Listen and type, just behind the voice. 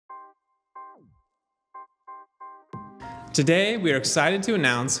Today, we are excited to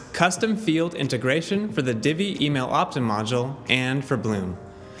announce custom field integration for the Divi email opt-in module and for Bloom.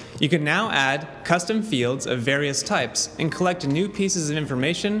 You can now add custom fields of various types and collect new pieces of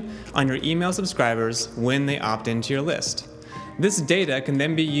information on your email subscribers when they opt into your list. This data can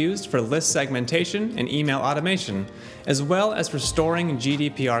then be used for list segmentation and email automation, as well as for storing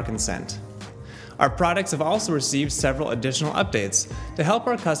GDPR consent. Our products have also received several additional updates to help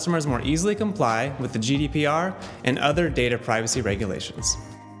our customers more easily comply with the GDPR and other data privacy regulations.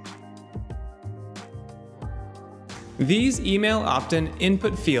 These email opt-in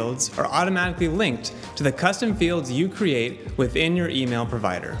input fields are automatically linked to the custom fields you create within your email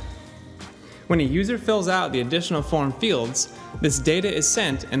provider. When a user fills out the additional form fields, this data is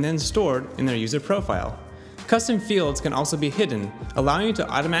sent and then stored in their user profile. Custom fields can also be hidden, allowing you to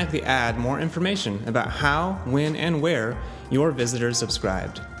automatically add more information about how, when, and where your visitors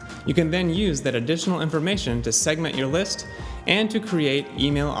subscribed. You can then use that additional information to segment your list and to create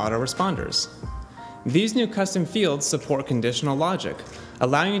email autoresponders. These new custom fields support conditional logic,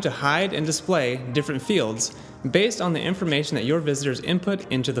 allowing you to hide and display different fields based on the information that your visitors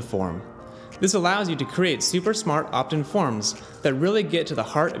input into the form. This allows you to create super smart opt-in forms that really get to the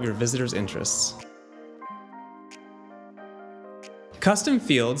heart of your visitors' interests. Custom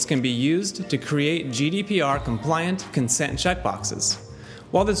fields can be used to create GDPR-compliant consent checkboxes.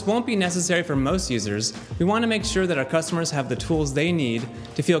 While this won't be necessary for most users, we want to make sure that our customers have the tools they need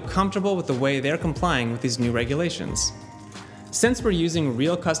to feel comfortable with the way they're complying with these new regulations. Since we're using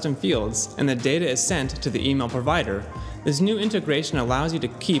real custom fields and the data is sent to the email provider, this new integration allows you to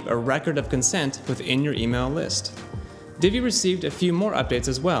keep a record of consent within your email list. Divi received a few more updates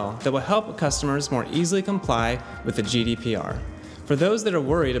as well that will help customers more easily comply with the GDPR. For those that are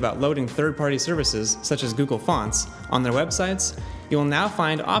worried about loading third-party services, such as Google Fonts, on their websites, you will now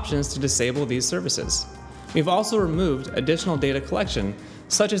find options to disable these services. We've also removed additional data collection,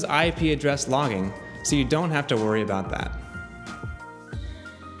 such as IP address logging, so you don't have to worry about that.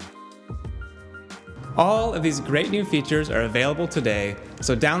 All of these great new features are available today,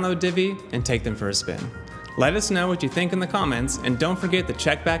 so download Divi and take them for a spin. Let us know what you think in the comments, and don't forget to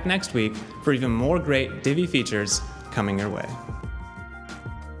check back next week for even more great Divi features coming your way.